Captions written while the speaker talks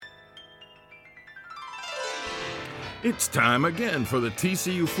It's time again for the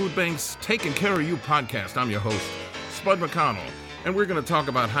TCU Food Bank's Taking Care of You podcast. I'm your host, Spud McConnell, and we're going to talk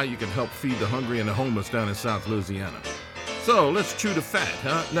about how you can help feed the hungry and the homeless down in South Louisiana. So let's chew the fat,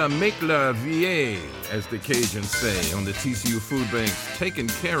 huh? Now make la vie, as the Cajuns say on the TCU Food Bank's Taking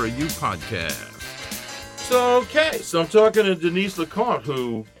Care of You podcast. So I'm talking to Denise LeCompt,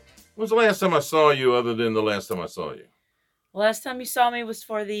 who was the last time I saw you other than the last time I saw you? Last time you saw me was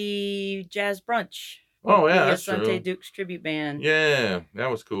for the jazz brunch. Oh, yeah, that's true. Duke's tribute band. Yeah, that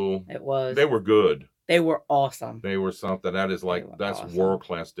was cool. It was. They were good. They were awesome. They were something. That's awesome.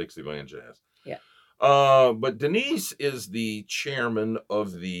 World-class Dixieland jazz. Yeah. But Denise is the chairman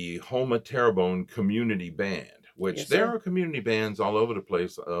of the Houma Terrebonne Community Band, which there are community bands all over the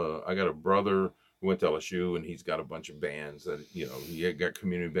place. I got a brother who went to LSU, and he's got a bunch of bands that, he got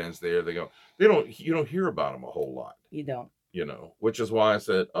you don't hear about them a whole lot. You don't. Which is why I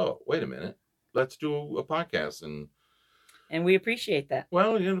said, oh, wait a minute. Let's do a podcast. And we appreciate that.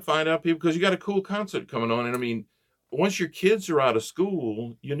 Well, you're going to find out people, because you got a cool concert coming on. And I mean, once your kids are out of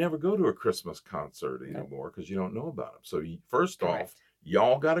school, you never go to a Christmas concert anymore because you don't know about them. So first off,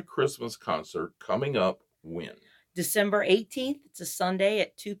 y'all got a Christmas concert coming up when? December 18th. It's a Sunday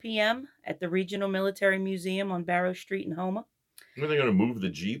at 2 p.m. at the Regional Military Museum on Barrow Street in Houma. Are they going to move the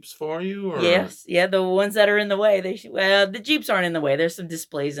Jeeps for you? Or? Yes. Yeah, the ones that are in the way. The Jeeps aren't in the way. There's some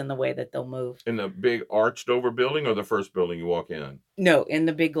displays in the way that they'll move. In the big arched over building or the first building you walk in? No, in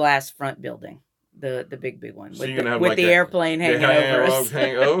the big glass front building. The big one. So with the airplane hanging over us.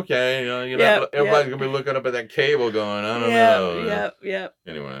 Okay. Everybody's going to be looking up at that cable going, I don't know. Yep.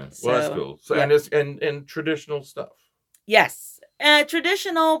 Anyway, well, that's cool. So, and traditional stuff. Yes.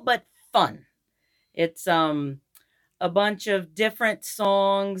 Traditional, but fun. It's a bunch of different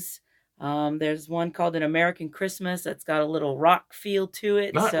songs. There's one called An American Christmas that's got a little rock feel to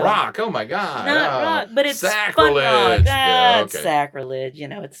it. Not rock. Oh my God. Not rock, but it's sacrilege. Fun rock. It's sacrilege.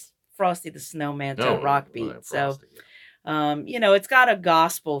 It's Frosty the Snowman to rock beat. It's got a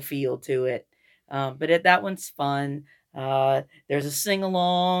gospel feel to it. But that one's fun. There's a sing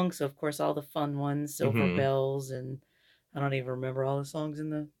along. So of course all the fun ones, Silver Bells, and I don't even remember all the songs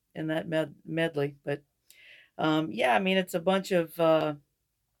in that medley, but it's a bunch of, I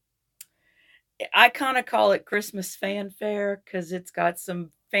kind of call it Christmas fanfare because it's got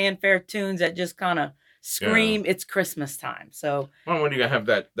some fanfare tunes that just kind of scream it's Christmas time. So when do you have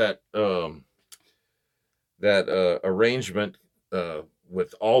that arrangement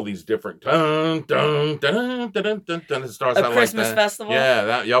with all these different dun dun dun dun dun dun dun, it starts out Christmas like that. Festival?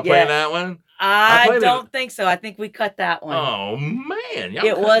 Yeah, y'all playing that one? I don't think so. I think we cut that one. Oh man,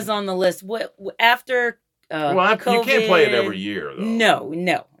 it was on the list. After COVID, you can't play it every year, though.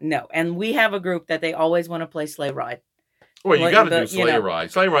 No. And we have a group that they always want to play Sleigh Ride. Well, you got to do Sleigh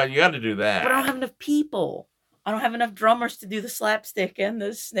Ride. Sleigh Ride, you got to do that. But I don't have enough people. I don't have enough drummers to do the slapstick and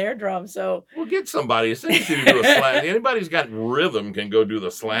the snare drum, so... Well, get somebody to do a slap. Anybody's got rhythm can go do the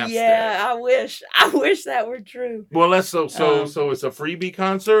slapstick. Yeah, I wish that were true. Well, so it's a freebie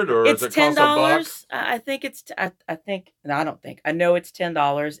concert, or it's does it cost $10? I know it's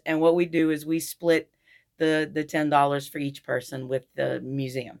 $10, and what we do is we split the $10 for each person with the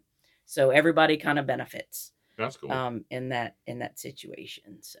museum, so everybody kind of benefits. That's cool. In that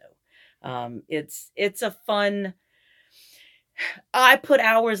situation, so it's a fun. I put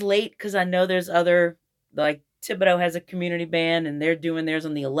hours late because I know there's other, like Thibodaux has a community band and they're doing theirs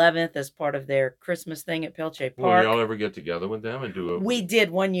on the 11th as part of their Christmas thing at Pelche Park. Will y'all ever get together with them and do it? We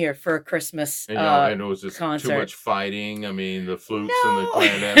did one year for a Christmas and it was just concert. Too much fighting. I mean, the flutes and the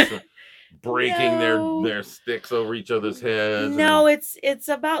clarinets breaking their sticks over each other's heads. No, it's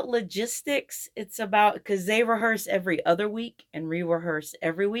about logistics. It's about, because they rehearse every other week and re-rehearse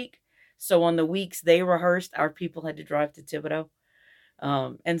every week. So on the weeks they rehearsed, our people had to drive to Thibodaux.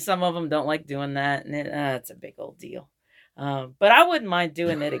 And some of them don't like doing that. And it's a big old deal. But I wouldn't mind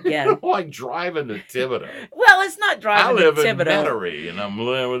doing it again. I don't like driving to Thibodaux. Well, it's not driving to Thibodaux. I live in Metairie, and I'm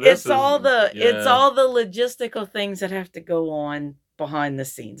living with this. It's all the logistical things that have to go on behind the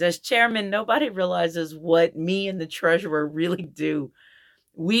scenes. As chairman, nobody realizes what me and the treasurer really do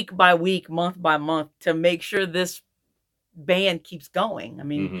week by week, month by month to make sure this band keeps going. I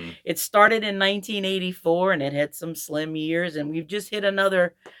mean, It started in 1984 and it had some slim years, and we've just hit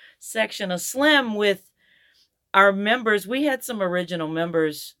another section of slim with our members. We had some original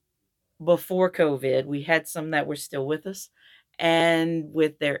members before COVID. We had some that were still with us, and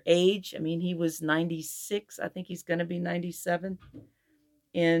with their age, I mean, he was 96. I think he's going to be 97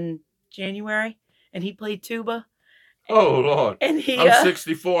 in January, and he played tuba. Oh, Lord. And he I'm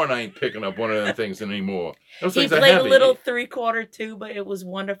 64 and I ain't picking up one of them things anymore. Those he things are played heavy. a little 3/4 tuba. It was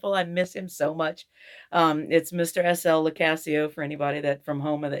wonderful. I miss him so much. It's Mr. S.L. LeCascio for anybody that from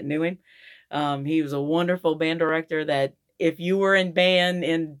Houma that knew him. He was a wonderful band director that if you were in band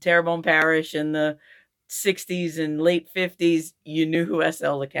in Terrebonne Parish in the 60s and late 50s, you knew who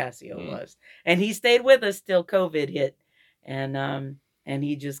S.L. LeCascio was. And he stayed with us till COVID hit. And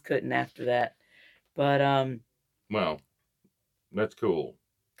he just couldn't after that. But Well, that's cool.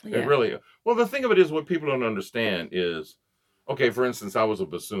 yeah. It really. Well, the thing of it is, what people don't understand is, okay, for instance, I was a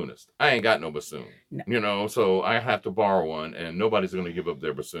bassoonist. I ain't got no bassoon, No. So I have to borrow one, and nobody's going to give up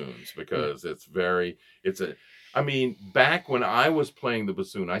their bassoons because I mean, back when I was playing the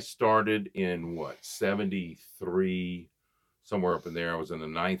bassoon, I started in 73, somewhere up in there. I was in the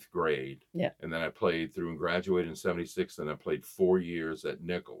 9th grade. Yeah. And then I played through and graduated in 76, and I played 4 years at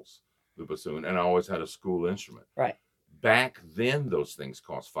Nichols, the bassoon, and I always had a school instrument. Right. Back then, those things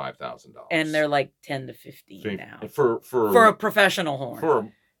cost $5,000, and they're like 10 to 15 now for a professional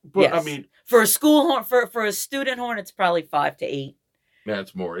horn. Yes. I mean, for a school horn, for a student horn, it's probably 5 to 8. Yeah,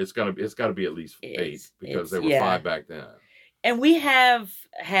 it's more. It's got to be at least 8 because they were 5 back then. And we have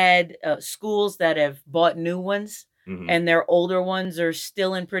had schools that have bought new ones, and their older ones are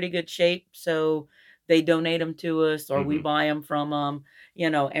still in pretty good shape, so they donate them to us, or we buy them from them.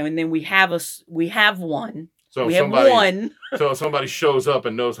 And then we have one. So if somebody shows up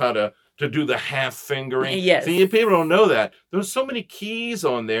and knows how to do the half fingering. Yes. See, people don't know that. There's so many keys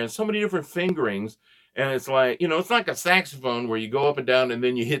on there and so many different fingerings. And it's like, it's like a saxophone where you go up and down and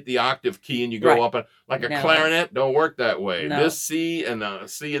then you hit the octave key and you go up. Like a clarinet, don't work that way. No. This C and the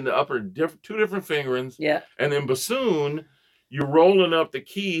C in the upper, 2 different fingerings. Yeah. And then bassoon, you're rolling up the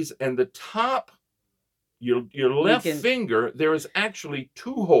keys and the top, your left finger, there is actually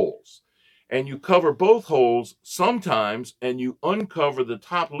 2 holes. And you cover both holes sometimes, and you uncover the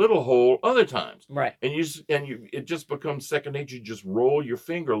top little hole other times. Right. And it just becomes second nature. You just roll your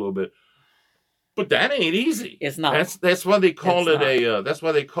finger a little bit. But that ain't easy. It's not. That's why they call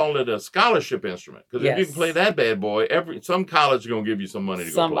it a scholarship instrument. Because if you can play that bad boy, some college is gonna give you some money to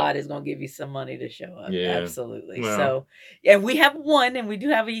go play. Somebody's gonna give you some money to show up. Yeah, absolutely. Well, so yeah, we have one, and we do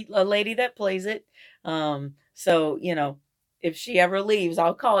have a lady that plays it. So if she ever leaves,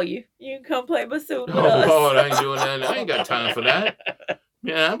 I'll call you. You can come play bassoon with us. Oh, Lord, I ain't doing that. I ain't got time for that.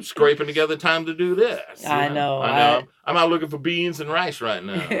 Yeah, I'm scraping together time to do this. I know. I'm out looking for beans and rice right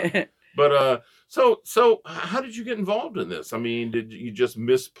now. But so how did you get involved in this? I mean, did you just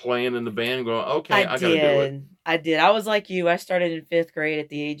miss playing in the band and go, okay, I gotta do it? I did. I was like you. I started in 5th grade at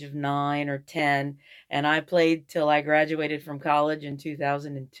the age of 9 or 10, and I played till I graduated from college in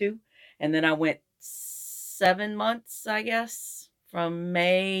 2002, and then I went 7 months, I guess, from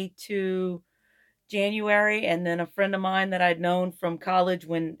May to January. And then a friend of mine that I'd known from college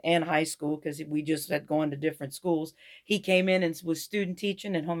and high school, because we just had gone to different schools, he came in and was student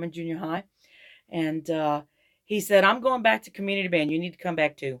teaching at Houma Junior High. And he said, I'm going back to community band. You need to come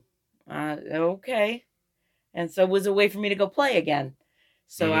back too. Okay. And so it was a way for me to go play again.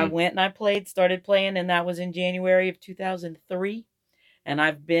 So I went and I started playing, and that was in January of 2003. And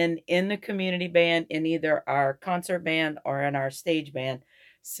I've been in the community band in either our concert band or in our stage band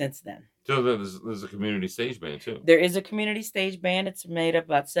since then. So there's a community stage band too. There is a community stage band. It's made up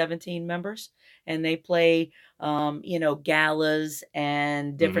about 17 members, and they play, galas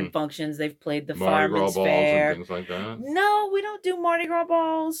and different functions. They've played the Mardi Fireman's Gras Fair. balls and things like that. No, we don't do Mardi Gras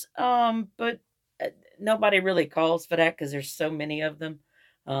balls. But nobody really calls for that because there's so many of them.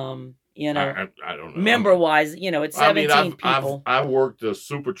 I don't know. Member wise, it's 17 people. I worked a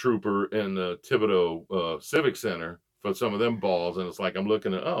Super Trooper in the Thibodeau Civic Center for some of them balls, and it's like I'm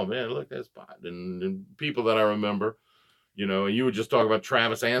looking at, oh man, look, that spot, and people that I remember, and you would just talk about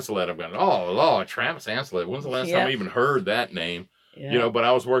Travis Ancelet. I'm going, oh Lord, Travis Ancelet. When's the last time I even heard that name? Yeah. But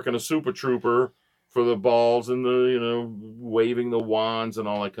I was working a Super Trooper for the balls and the waving the wands and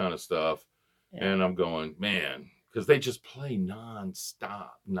all that kind of stuff, and I'm going, man. Because they just play nonstop.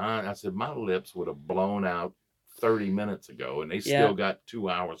 I said, my lips would have blown out 30 minutes ago, and they still got 2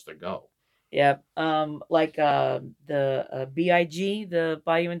 hours to go. Yeah. Like the BIG, the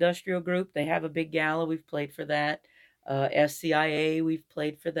Bayou Industrial Group, they have a big gala. We've played for that. SCIA, we've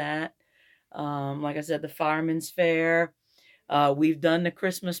played for that. Like I said, the Fireman's Fair. We've done the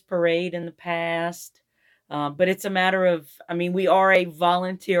Christmas parade in the past. But it's a matter of, we are a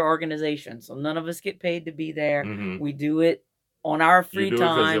volunteer organization, so none of us get paid to be there. We do it on our free you do time.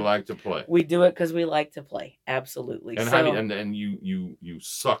 it because you like to play. We do it because we like to play. Absolutely. And so, and you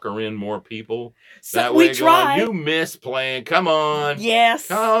sucker in more people. So that we way try. Going, you miss playing. Come on. Yes.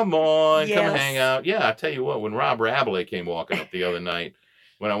 Come on. Yes. Come hang out. Yeah, I tell you what, when Rob Rabelais came walking up the other night,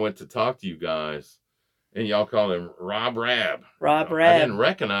 when I went to talk to you guys, and y'all call him Rob Rab. Rob Rab. I didn't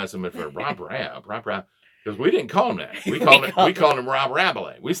recognize him at first. Rob Rab. Because we didn't call him that. We called him Rob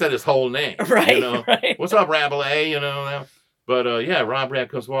Rabelais. We said his whole name. Right. You know? Right. What's up, Rabelais? You know. But yeah, Rob Rab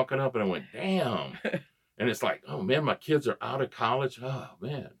comes walking up, and I went, damn. And it's like, oh man, my kids are out of college. Oh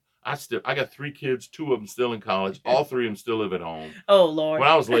man, I got 3 kids, 2 of them still in college. All 3 of them still live at home. Oh Lord.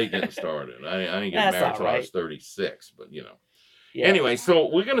 Well, I was late getting started. I didn't get married until I was 36. But you know. Yeah. Anyway, so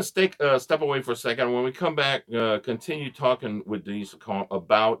we're gonna step away for a second. When we come back, continue talking with Denise LeCompt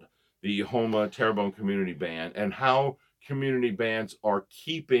about the Houma Terrebonne Community Band and how community bands are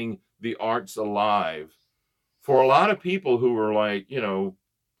keeping the arts alive for a lot of people who are like, you know,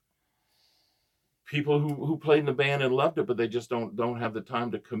 people who played in the band and loved it, but they just don't have the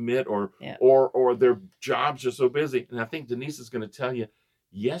time to commit or their jobs are so busy. And I think Denise is going to tell you,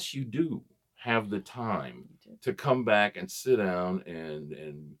 yes, you do have the time to come back and sit down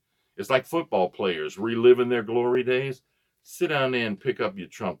and it's like football players reliving their glory days. Sit down there and pick up your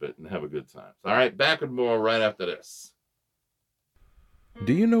trumpet and have a good time. All right, back with more right after this.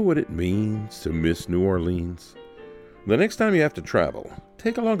 Do you know what it means to miss New Orleans? The next time you have to travel,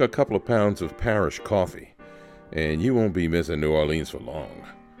 take along a couple of pounds of Parish coffee, and you won't be missing New Orleans for long.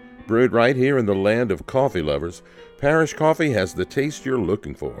 Brewed right here in the land of coffee lovers, Parish coffee has the taste you're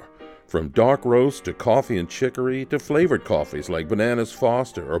looking for. From dark roast to coffee and chicory to flavored coffees like Bananas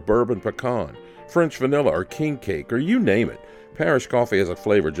Foster or Bourbon Pecan, French Vanilla or King Cake, or you name it, Parish coffee has a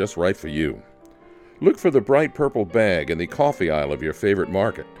flavor just right for you. Look for the bright purple bag in the coffee aisle of your favorite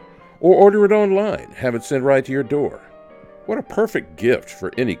market, or order it online, have it sent right to your door. What a perfect gift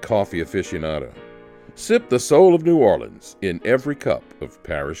for any coffee aficionado. Sip the soul of New Orleans in every cup of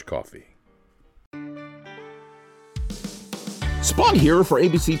Parish coffee. Spud here for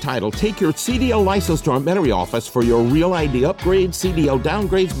ABC Title. Take your CDL license to our Metairie office for your Real ID upgrades, CDL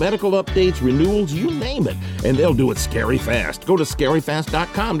downgrades, medical updates, renewals, you name it. And they'll do it scary fast. Go to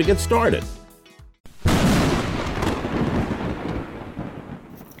scaryfast.com to get started.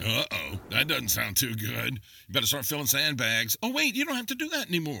 Uh-oh, that doesn't sound too good. You better start filling sandbags. Oh, wait, you don't have to do that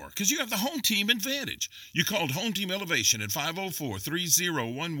anymore because you have the Home Team Advantage. You called Home Team Elevation at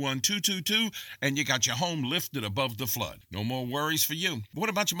 504-301-1222, and you got your home lifted above the flood. No more worries for you. What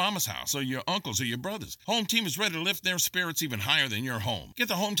about your mama's house or your uncles or your brothers? Home Team is ready to lift their spirits even higher than your home. Get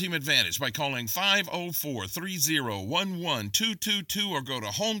the Home Team Advantage by calling 504-301-1222 or go to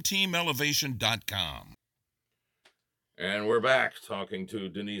HomeTeamElevation.com. And we're back talking to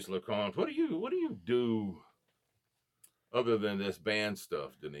Denise LeCompt. What do you do other than this band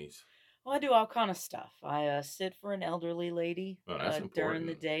stuff, Denise? Well, I do all kind of stuff. I sit for an elderly lady during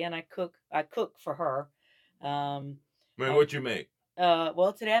the day, and I cook. I cook for her. What'd you make?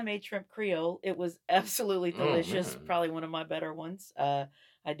 Well, today I made shrimp Creole. It was absolutely delicious. Probably one of my better ones.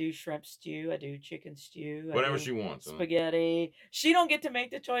 I do shrimp stew. I do chicken stew. Whatever she wants. Spaghetti. Huh? She don't get to make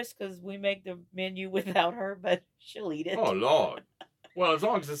the choice because we make the menu without her, but she'll eat it. Oh, Lord. Well, as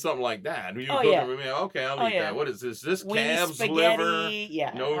long as it's something like that. Okay, I'll eat that. What is this? This calf's liver?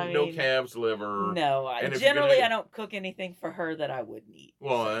 Yeah. No calf's liver. No. Generally, I don't cook anything for her that I wouldn't eat.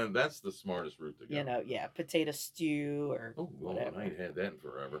 Well, that's the smartest route to go. You know, potato stew or whatever. I ain't had that in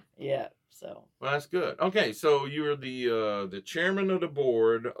forever. Yeah, so. Well, that's good. Okay, so you're the chairman of the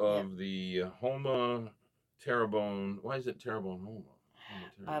board of the Houma Terrebonne. Why is it Terrebonne Houma?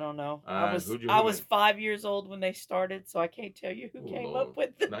 I don't know. I was 5 years old when they started, so I can't tell you who came up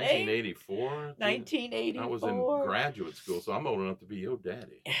with the 1984? name. 1984. I was in graduate school, so I'm old enough to be your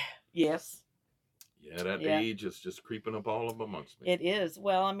daddy. Yes. Yeah, that age is just creeping up all up amongst me. It is.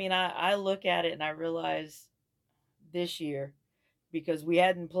 Well, I mean, I look at it and I realize this year, because we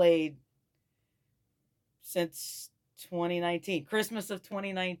hadn't played since 2019. Christmas of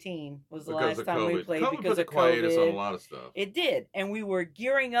 2019 was the last time we played because of COVID. On a lot of stuff. It did. And we were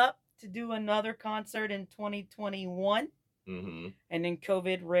gearing up to do another concert in 2021. Mm-hmm. And then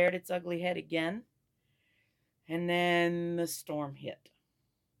COVID reared its ugly head again. And then the storm hit.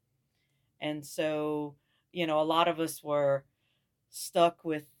 And so, a lot of us were stuck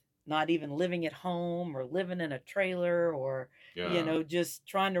with not even living at home or living in a trailer or, just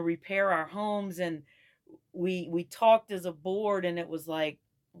trying to repair our homes. And we talked as a board and it was like,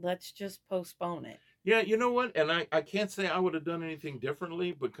 let's just postpone it. Yeah, you know what? And I can't say I would have done anything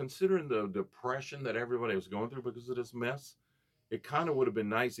differently, but considering the depression that everybody was going through because of this mess, it kind of would have been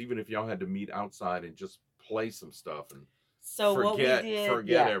nice even if y'all had to meet outside and just play some stuff and So what we did,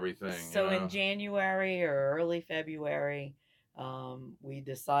 forget everything. So in January or early February, we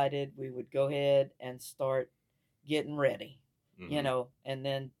decided we would go ahead and start getting ready, and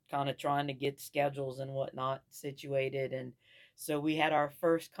then kind of trying to get schedules and whatnot situated. And so we had our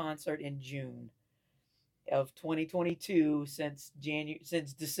first concert in June of 2022 since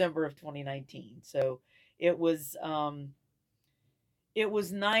December of 2019. So it was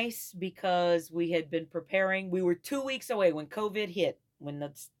nice because we had been preparing. We were 2 weeks away when COVID hit, when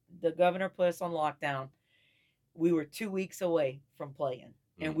the governor put us on lockdown. We were 2 weeks away from playing,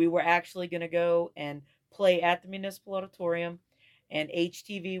 and we were actually going to go and play at the Municipal Auditorium, and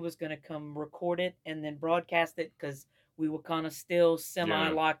HTV was going to come record it and then broadcast it because we were kind of still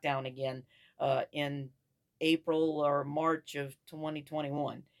semi-lockdown again in April or March of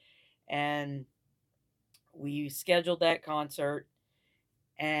 2021. And we scheduled that concert,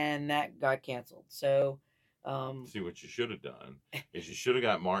 and that got canceled. So see, what you should have done is you should have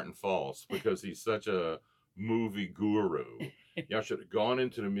got Martin False, because he's such a movie guru. Y'all should have gone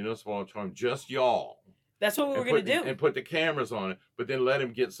into the Municipal Auditorium, just y'all. That's what we were going to do. And put the cameras on it, but then let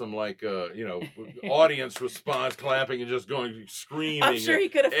him get some, audience response, clapping and just going, screaming. I'm sure he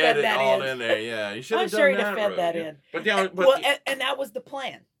could have fed that all in there. Yeah, he should have done that. I'm sure he'd have fed that in. And that was the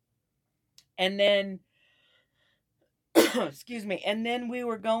plan. And then, excuse me, and then we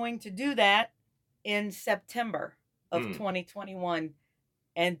were going to do that in September of 2021.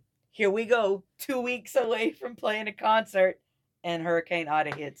 And here we go, 2 weeks away from playing a concert, and Hurricane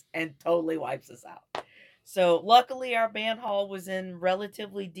Ida hits and totally wipes us out. So luckily our band hall was in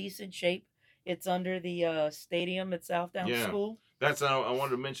relatively decent shape. It's under the stadium at Southdown School. That's I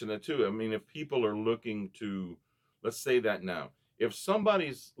wanted to mention that too. I mean, if people are looking to, let's say that now, if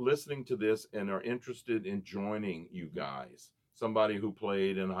somebody's listening to this and are interested in joining you guys, somebody who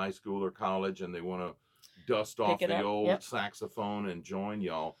played in high school or college and they want to dust off the old saxophone and join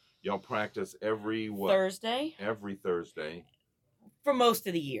y'all practice every Thursday? Every Thursday. For most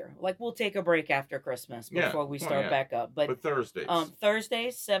of the year. Like, we'll take a break after Christmas before we start back up. But Thursdays.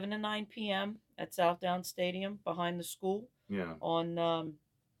 Thursdays, 7 to 9 p.m. at Southdown Stadium behind the school. Yeah. On,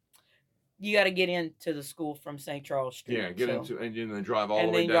 you got to get into the school from St. Charles Street. Yeah, and then drive all the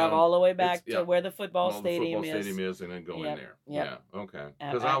way down. And then drive all the way back to where the football stadium is. And then go in there. Yeah, okay.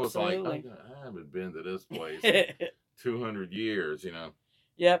 Because I was like, I haven't been to this place in 200 years,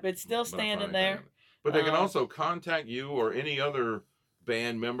 Yep, it's still standing there. But they can also contact you or any other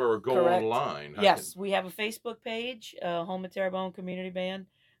band member or go online. Yes, we have a Facebook page, Houma Terrebonne Community Band.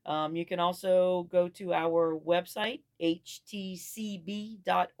 You can also go to our website, htcb.org.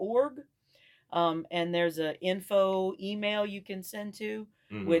 And there's an info email you can send to,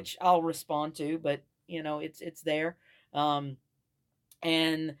 which I'll respond to, but it's there. And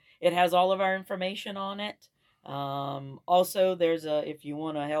it has all of our information on it. Also, there's if you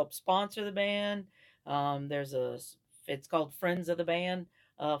want to help sponsor the band, it's called Friends of the Band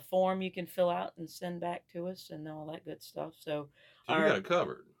form you can fill out and send back to us and all that good stuff. So you got it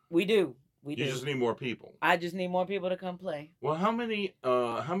covered. We do. You just need more people. I just need more people to come play. Well, how many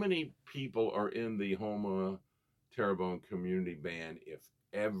people are in the Houma Terrebonne Community Band if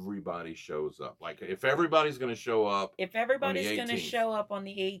everybody shows up? Like, if everybody's going to show up. If everybody's going to show up on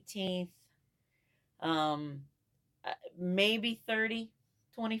the 18th, maybe 30.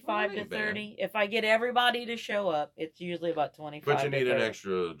 25 to 30. If I get everybody to show up, it's usually about 25. But you need an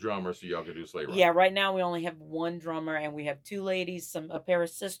extra drummer so y'all can do sleigh ride. Yeah, right now we only have one drummer, and we have two ladies, a pair of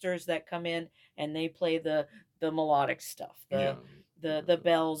sisters that come in and they play the melodic stuff, the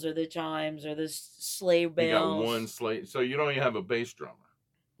bells or the chimes or the sleigh bells. You got one sleigh, so you don't even have a bass drummer.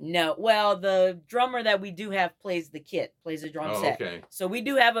 No, well, the drummer that we do have plays the drum set. Okay. So we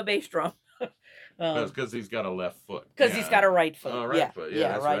do have a bass drum. Because he's got a left foot. Because he's got a right foot. Right foot.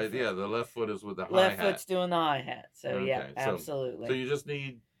 Yeah, that's right. Yeah, the left foot is with the hi-hat. Left foot's doing the hi-hat. So, absolutely. So you just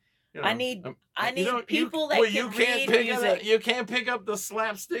need... I need people that can read music. You can't pick up the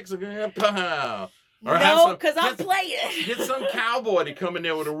slapsticks and pow. Or no, because I'm playing. Get some cowboy to come in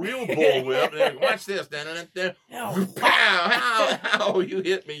there with a real bullwhip. And watch this. Pow! How you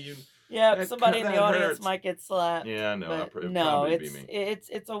hit me, you... Yeah, somebody in the audience might get slapped. Yeah, no,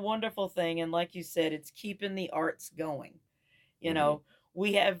 it's a wonderful thing, and like you said, it's keeping the arts going. You know,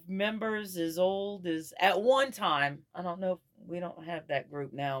 we have members as old as at one time. I don't know if we don't have that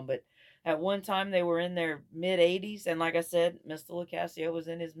group now, but at one time they were in their mid 80s, and like I said, Mr. LaCasio was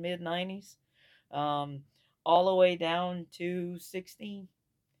in his mid 90s, all the way down to 16.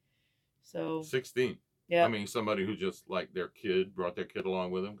 So 16. Yeah. I mean, somebody who just, like, brought their kid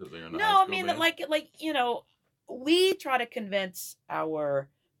along with them because they're in the high No, school I mean, band? we try to convince our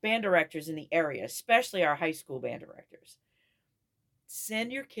band directors in the area, especially our high school band directors,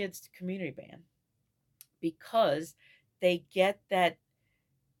 send your kids to community band because they get that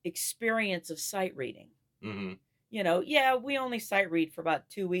experience of sight reading. Mm-hmm. You know, yeah, we only sight read for about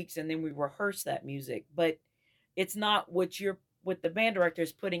 2 weeks and then we rehearse that music, but it's not what the band director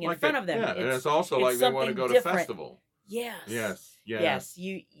is putting in front of them. Yeah, and it's also like they want to go to festival. Yes. Yes.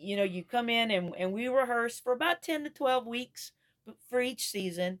 You know, you come in and we rehearse for about 10 to 12 weeks for each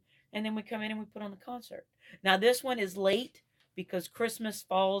season, and then we come in and we put on the concert. Now this one is late because Christmas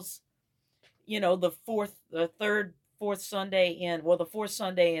falls, you know, the fourth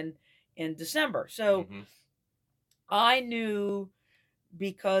Sunday in December. So Mm-hmm. I knew,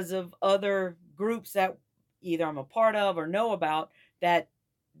 because of other groups that either I'm a part of or know about, that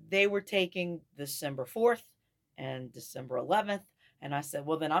they were taking December 4th and December 11th. And I said,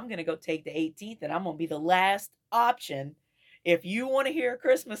 well, then I'm going to go take the 18th, and I'm going to be the last option. If you want to hear a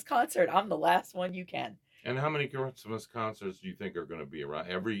Christmas concert, I'm the last one you can. And how many Christmas concerts do you think are going to be around?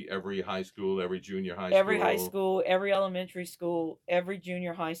 Every high school, every junior high school? Every high school, every elementary school, every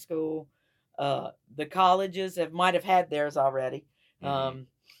junior high school. The colleges might have had theirs already. Mm-hmm.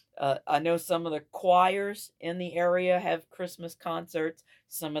 I know some of the choirs in the area have Christmas concerts.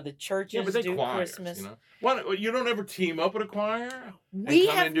 Some of the churches do choirs, Christmas. You know? Well, you don't ever team up with a choir? We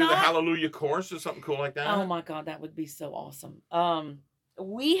come have and do the Hallelujah chorus or something cool like that? Oh my God, that would be so awesome.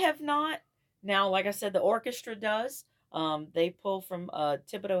 We have not. Now, like I said, the orchestra does. They pull from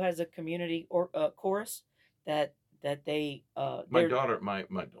Thibodaux has a community chorus that they.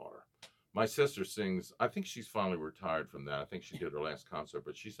 My sister sings. I think she's finally retired from that. I think she did her last concert,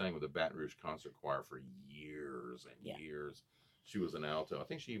 but she sang with the Baton Rouge Concert Choir for years and years. She was an alto. I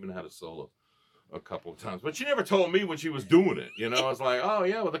think she even had a solo a couple of times, but she never told me when she was doing it. You know, I was like, oh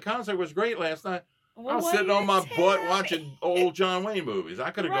yeah, well the concert was great last night. Well, I was sitting on my butt watching old John Wayne movies.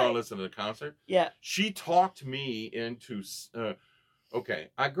 I could have gone and listened to the concert. Yeah. She talked me into. Okay,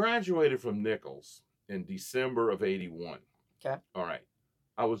 I graduated from Nichols in December of '81. Okay. All right.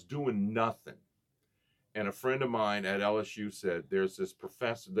 I was doing nothing. And a friend of mine at LSU said, there's this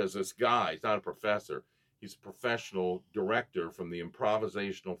guy, he's not a professor, he's a professional director from the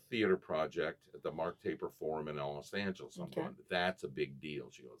Improvisational Theater Project at the Mark Taper Forum in Los Angeles. I'm going, that's a big deal.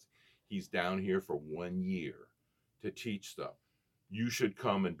 She goes, he's down here for 1 year to teach stuff. You should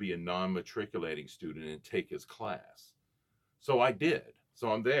come and be a non-matriculating student and take his class. So I did.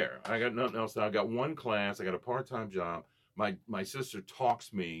 So I'm there. I got nothing else. I got one class. I got a part-time job. My sister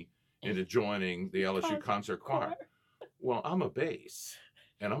talks me into joining the LSU Concert Choir. Well, I'm a bass,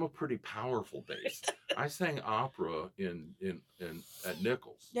 and I'm a pretty powerful bass. I sang opera at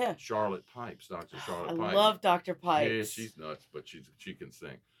Nichols. Yeah. Charlotte Pipes, Dr. Charlotte Pipes. I love Dr. Pipes. Yeah, she's nuts, but she can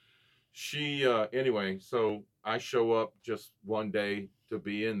sing. Anyway, so I show up just one day to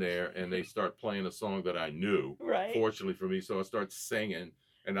be in there, and they start playing a song that I knew. Right. Fortunately for me, so I start singing.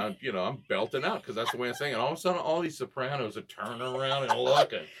 And I'm belting out because that's the way I'm singing. All of a sudden, all these sopranos are turning around and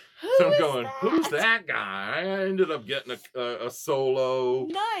looking. So I'm going, who's that guy? I ended up getting a solo.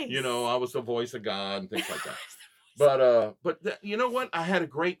 Nice. You know, I was the voice of God and things like that. But you know what? I had a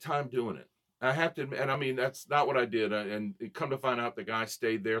great time doing it. I have to admit, and I mean, that's not what I did. And come to find out, the guy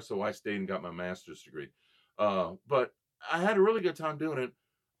stayed there, so I stayed and got my master's degree. But I had a really good time doing it.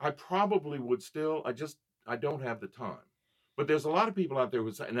 I probably would still. I don't have the time. But there's a lot of people out there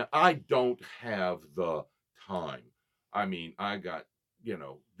who say, and I don't have the time. I mean, I got,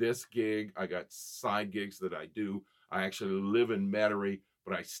 this gig. I got side gigs that I do. I actually live in Metairie,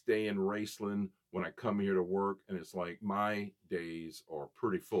 but I stay in Raceland when I come here to work. And it's like my days are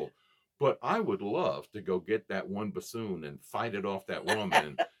pretty full. But I would love to go get that one bassoon and fight it off that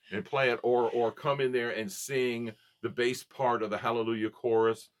woman and play it, or come in there and sing the bass part of the Hallelujah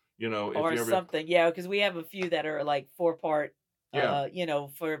chorus. Or something, because we have a few that are like 4-part,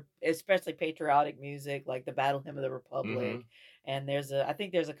 for especially patriotic music, like the Battle Hymn of the Republic, and I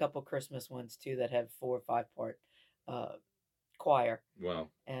think there's a couple Christmas ones too that have 4 or 5-part choir. Well,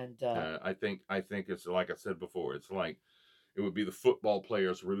 and I think it's like I said before, it's like it would be the football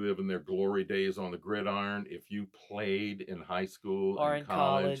players reliving their glory days on the gridiron. If you played in high school or in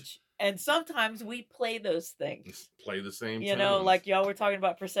college. And sometimes we play those things. Play the same tunes. Like y'all were talking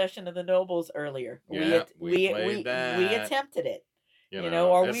about Procession of the Nobles earlier. Yeah, we played that. We attempted it.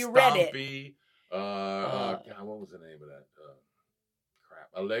 Or we read it. God, what was the name of that?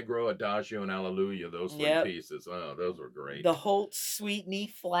 Allegro, Adagio, and Alleluia. Those 3 pieces. Oh, those were great. The Holt Suite in E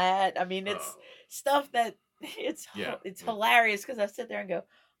flat. I mean, it's stuff that it's hilarious because I sit there and go,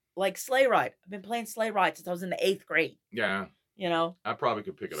 like Sleigh Ride. I've been playing Sleigh Ride since I was in the 8th grade. Yeah. I probably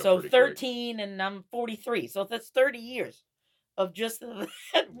could pick it up. So pretty 13 quick. And I'm 43. So that's 30 years of just that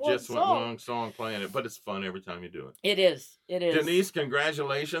one Just one song playing it, but it's fun every time you do it. It is. It is. Denise,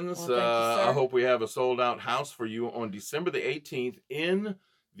 congratulations. Well, thank you, sir. I hope we have a sold-out house for you on December the 18th in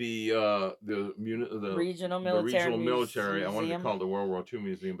the Regional Military. I wanted to call it the World War II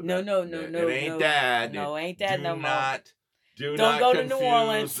Museum, but it ain't that. No, ain't that do no more. not Don't go to New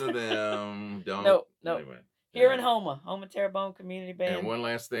Orleans. Them. Don't. No. Anyway. Here in Houma Terrebonne Community Band. And one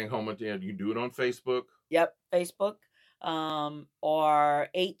last thing, Houma, you do it on Facebook. Yep, Facebook, or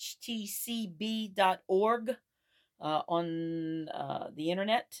htcb.org on the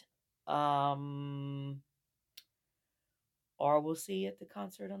internet. Or we'll see you at the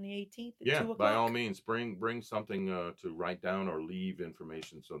concert on the 18th at 2 o'clock. By all means, bring something to write down or leave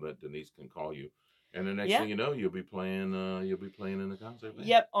information so that Denise can call you. And the next thing you know, you'll be playing in the concert band.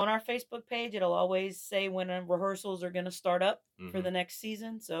 Yep, on our Facebook page, it'll always say when rehearsals are going to start up for the next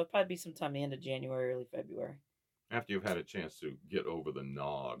season. So it'll probably be sometime the end of January, early February. After you've had a chance to get over the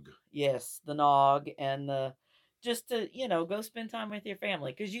nog. Yes, the nog and just to, go spend time with your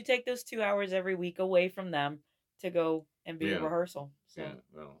family. Because you take those 2 hours every week away from them to go and be at rehearsal. So. Yeah,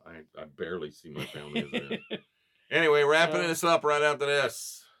 well, I barely see my family as it is. Anyway, wrapping this up right after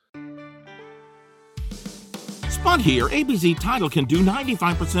this. Spud here. ABC Title can do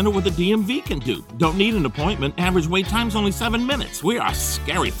 95% of what the DMV can do. Don't need an appointment. Average wait time's only 7 minutes. We are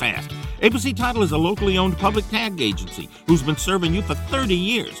scary fast. ABC Title is a locally owned public tag agency who's been serving you for 30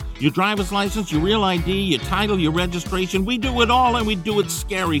 years. Your driver's license, your real ID, your title, your registration, we do it all, and we do it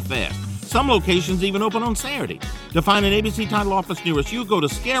scary fast. Some locations even open on Saturday. To find an ABC Title office nearest you, go to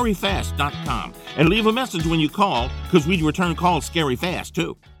scaryfast.com and leave a message when you call, because we return calls scary fast,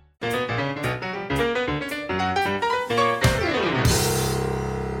 too.